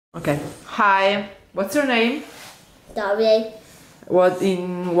Okay. Hi. What's your name? Davide.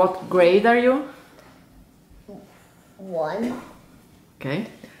 What grade are you? 1. Okay.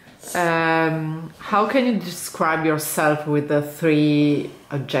 How can you describe yourself with the 3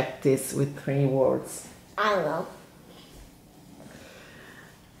 adjectives, with 3 words? I don't know.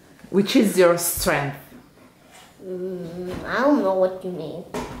 Which is your strength? I don't know what you mean.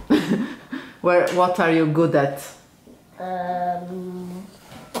 What are you good at? I'm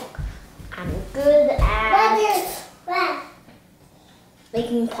good at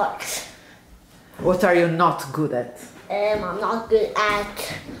making parts. What are you not good at? I'm not good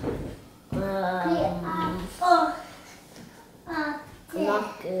at. I'm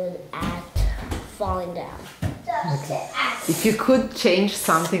not good at falling down. Okay. If you could change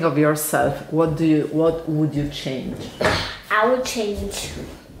something of yourself, what would you change? I would change.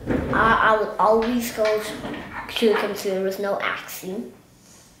 I would always go to a computer with no accent.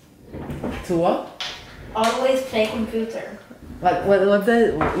 To what? Always play computer.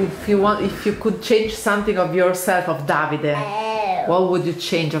 If you could change something of yourself, of Davide, what would you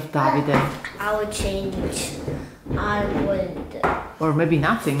change of Davide? I would. Or maybe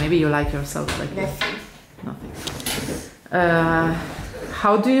nothing. Maybe you like yourself like this. Nothing.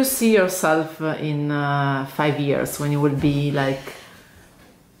 How do you see yourself in 5 years when you will be like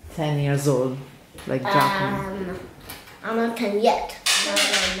 10 years old, like Giacomo? I'm not 10 yet. I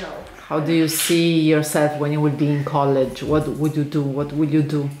don't know. How do you see yourself when you will be in college? What would you do? What will you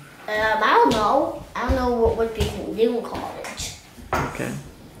do? I don't know. I don't know what people do in college. Okay.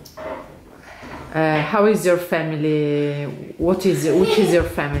 How is your family? Which is your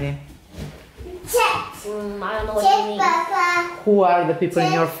family? I don't know what you mean. Who are the people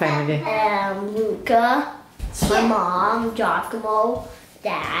in your family? Luca, my mom, Giacomo,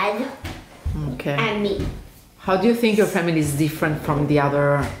 Dad, Okay. and me. How do you think your family is different from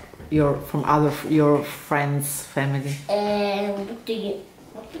your friends' family? What do you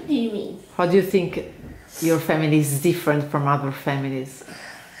mean? How do you think your family is different from other families?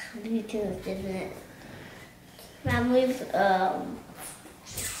 How do you think it's different? Families,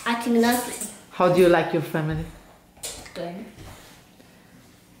 I think nothing. How do you like your family? Good.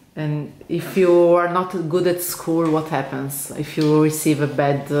 And if you are not good at school, what happens? If you receive a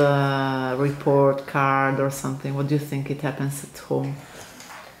bad report card or something, what do you think it happens at home?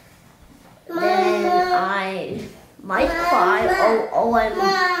 Then I might cry,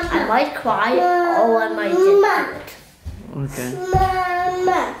 I might cry, or I might just do it. Okay.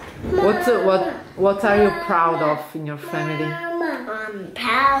 What are you proud of in your family? I'm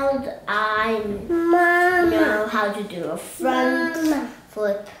proud. I know how to do a front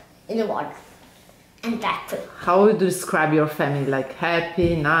flip in the water and back flip. How would you describe your family? Like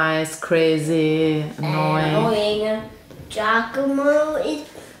happy, nice, crazy, annoying? Giacomo is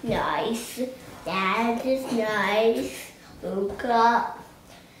nice. Dad is nice. Luca,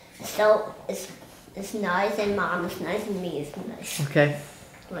 so it's nice, and Mom is nice, and me is nice. Okay.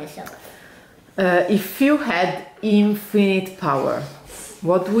 Myself. If you had infinite power,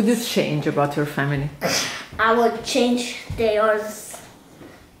 what would you change about your family? I would change theirs.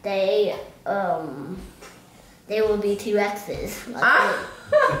 They will be T-Rexes.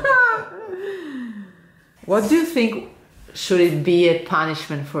 What do you think should it be a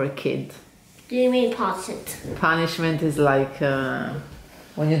punishment for a kid? Do you mean punishment? Punishment is like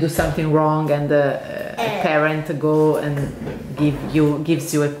when you do something wrong and a parent go and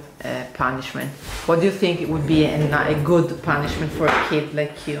gives you a punishment. What do you think it would be a good punishment for a kid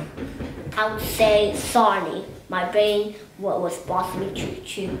like you? I would say sorry. My brain was forcing me to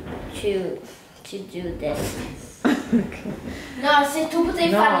do this. Okay. No, se tu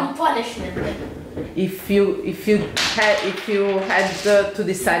potevi fare un punishment. If you had to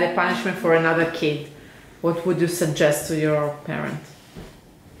decide a punishment for another kid, what would you suggest to your parent?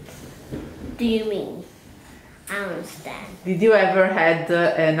 Do you mean? I don't understand. Did you ever had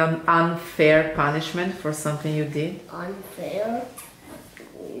an unfair punishment for something you did? Unfair?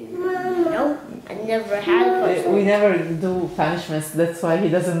 No, I never had a punishment. We never do punishments. That's why he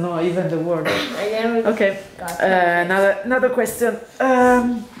doesn't know even the word. I never. Okay. Got Another question.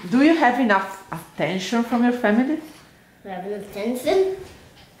 Do you have enough attention from your family? Have an attention?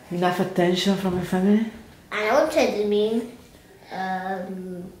 Enough attention from your family? I know what you mean.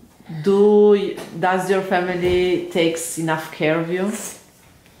 Does your family takes enough care of you?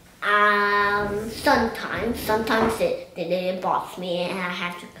 Sometimes they boss me and I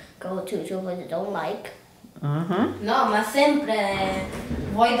have to go to what I don't like. No, ma sempre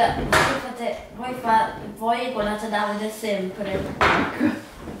voi guardate Davide sempre.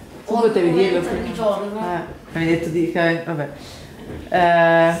 Tu potevi dirlo ogni prima. giorno. Mi hai detto vabbè.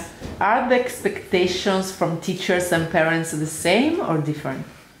 Are the expectations from teachers and parents the same or different?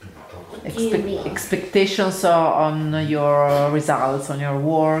 What do you mean? Expectations on your results, on your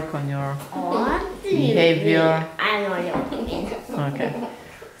work, on your What do you behavior. mean? I don't know what you mean. Okay.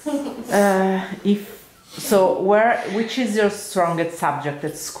 Which is your strongest subject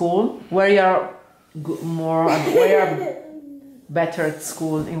at school? Where you're better at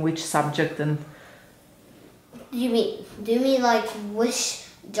school? In which subject? And Do you mean like which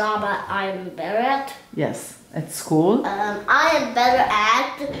job I'm better at? yes, at school. I am better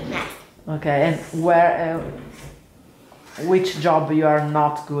at math. Okay, and which job you are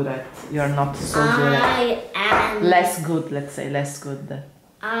not good at? You are not so good at. I am Less good, let's say, less good.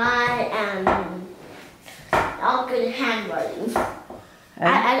 I am not good at handwriting.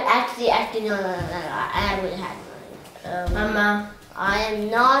 And Actually, no, I am good at handwriting. Mamma. I am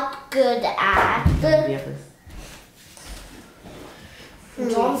not good at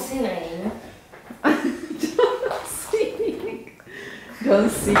Don't sing.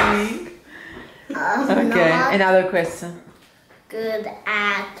 Don't sing. Okay, not another question. good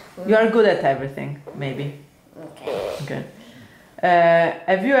at. You are good at everything, maybe. Okay. Okay.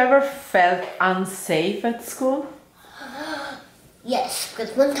 Have you ever felt unsafe at school? Yes,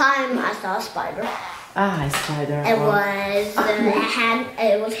 because one time I saw a spider. Ah, a spider. It Wow.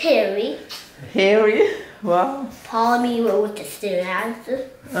 it was hairy. Hairy? Wow. Paul and me were with the students,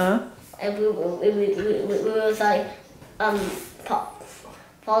 and we was like,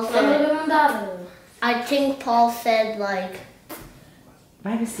 Paul said, I think Paul said like,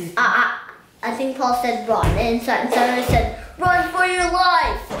 Maybe see. I think Paul said run, and suddenly said, run for your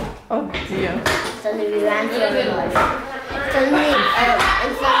life. Oh dear. Suddenly we ran for our life. Suddenly,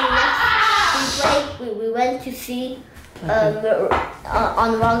 we went to see on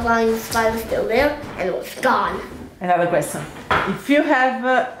the wrong line, the spider was still there, and it was gone. Another question. If you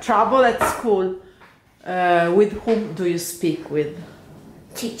have trouble at school, with whom do you speak with?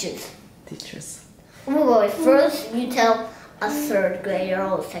 Teachers. Teachers. Well, first you tell a third grader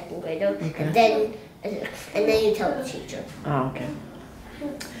or a second grader, and then you tell the teacher. Ah, okay.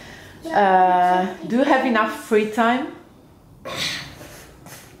 Do you have enough free time?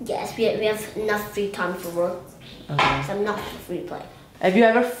 Yes, we have enough free time for work, Okay. so I'm not free play. Have you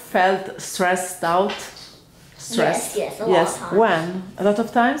ever felt stressed out? Stressed? Yes, a lot of times. When? A lot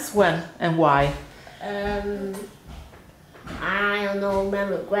of times? When and why? I don't know,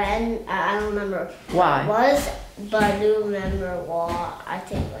 remember when, I don't remember Why? what it was, but I do remember what, I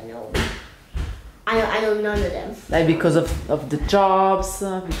think I know. I know none of them. Like because of the jobs,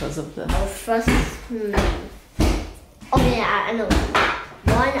 because of the... I was frustrated. Oh yeah, I know.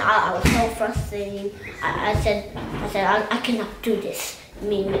 One, I was so frustrated. I said, I cannot do this.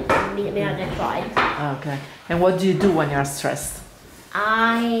 Me, I cried. Ah, okay. And what do you do when you're stressed?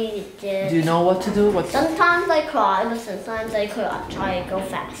 I did. Do you know what to do? Sometimes I cry, but sometimes I try to go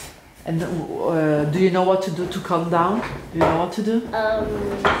fast. And do you know what to do to calm down? Do you know what to do?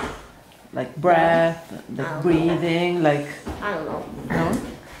 Like breath, like breathing, like... I don't know. No?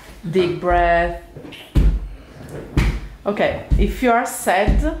 Deep breath. Okay, if you are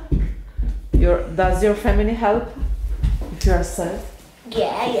sad, does your family help? If you are sad?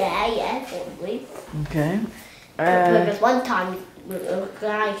 Yeah, probably. Okay. Because one time, a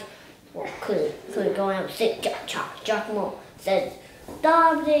guy couldn't go out sick. Giacomo said,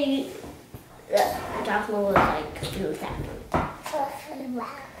 Davide. Giacomo was like, do that.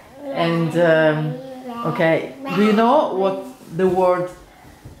 And, okay, do you know what the word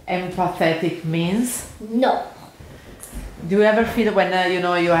empathetic means? No. Do you ever feel when,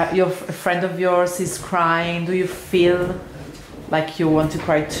 a friend of yours is crying, do you feel like you want to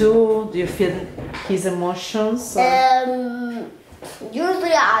cry too? Do you feel his emotions?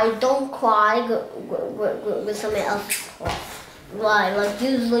 Usually I don't cry with somebody else. Like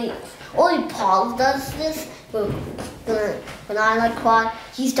usually only Paul does this. When I cry,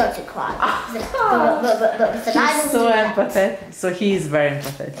 he starts to cry. but He's I don't so do that. empathetic. So he is very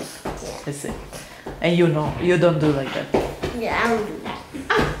empathetic. Yeah. I see. And you don't do like that. Yeah, I don't do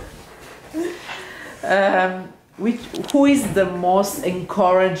that. Who is the most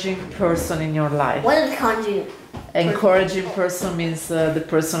encouraging person in your life? What is kanji? Encouraging person means the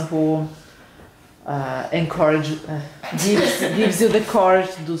person who gives you the courage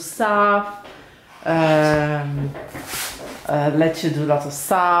to do stuff, let you do lots of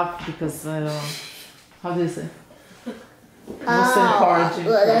stuff, because how do you say? Most encouraging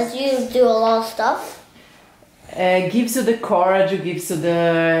Does you do a lot of stuff? Gives you the courage, gives you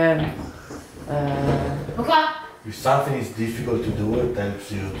the Okay. If something is difficult to do, it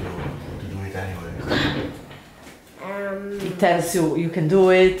helps you to do it anyway. It tells you you can do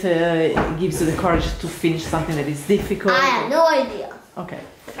it. It gives you the courage to finish something that is difficult. I have no idea. Okay.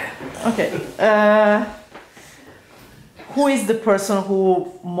 Okay. Who is the person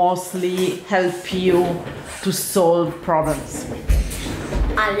who mostly help you to solve problems?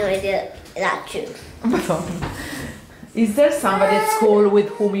 I have no idea. That's true. Is there somebody at school with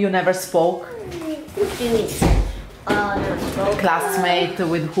whom you never spoke? What do you mean? Never spoke. Classmate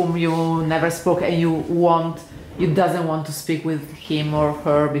with whom you never spoke and you doesn't want to speak with him or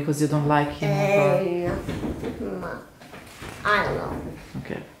her because you don't like him or her? I don't know.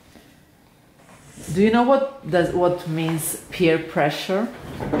 Okay. Do you know what means peer pressure?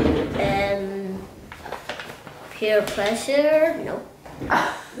 Peer pressure? No.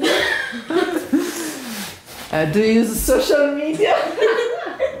 Do you use social media?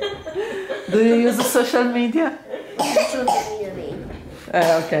 Do you use social media?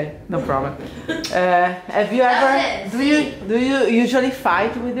 Okay, no problem. Have you ever? Do you usually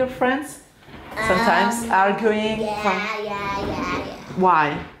fight with your friends? Sometimes arguing. Yeah.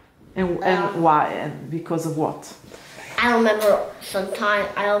 Why? And why? And because of what? I don't remember sometime.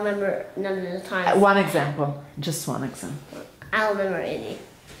 I don't remember none of the times. One example. Just one example. I don't remember any.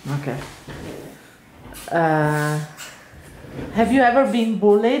 Okay. Have you ever been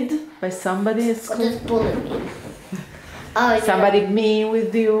bullied by somebody at What school? does bully mean? Oh, Somebody mean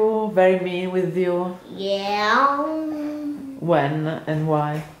with you, very mean with you. Yeah. When and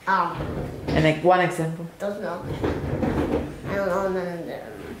why? And like one example. Don't know. I don't know none of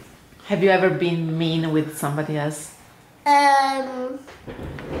them. Have you ever been mean with somebody else?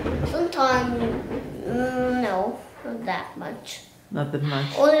 Sometimes, no, not that much. Not that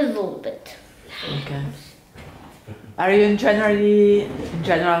much. Only a little bit. Okay. Are you in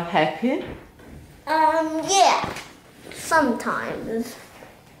general happy? Yeah. Sometimes.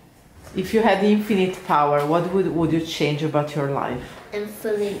 If you had infinite power, what would you change about your life?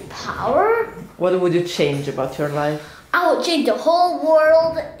 Infinite power? What would you change about your life? I would change the whole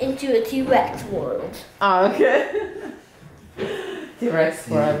world into a T-Rex world. Ah, okay. T-Rex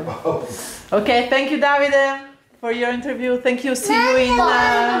forever. Okay, thank you, Davide, for your interview. Thank you. See you in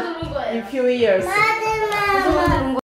a few years.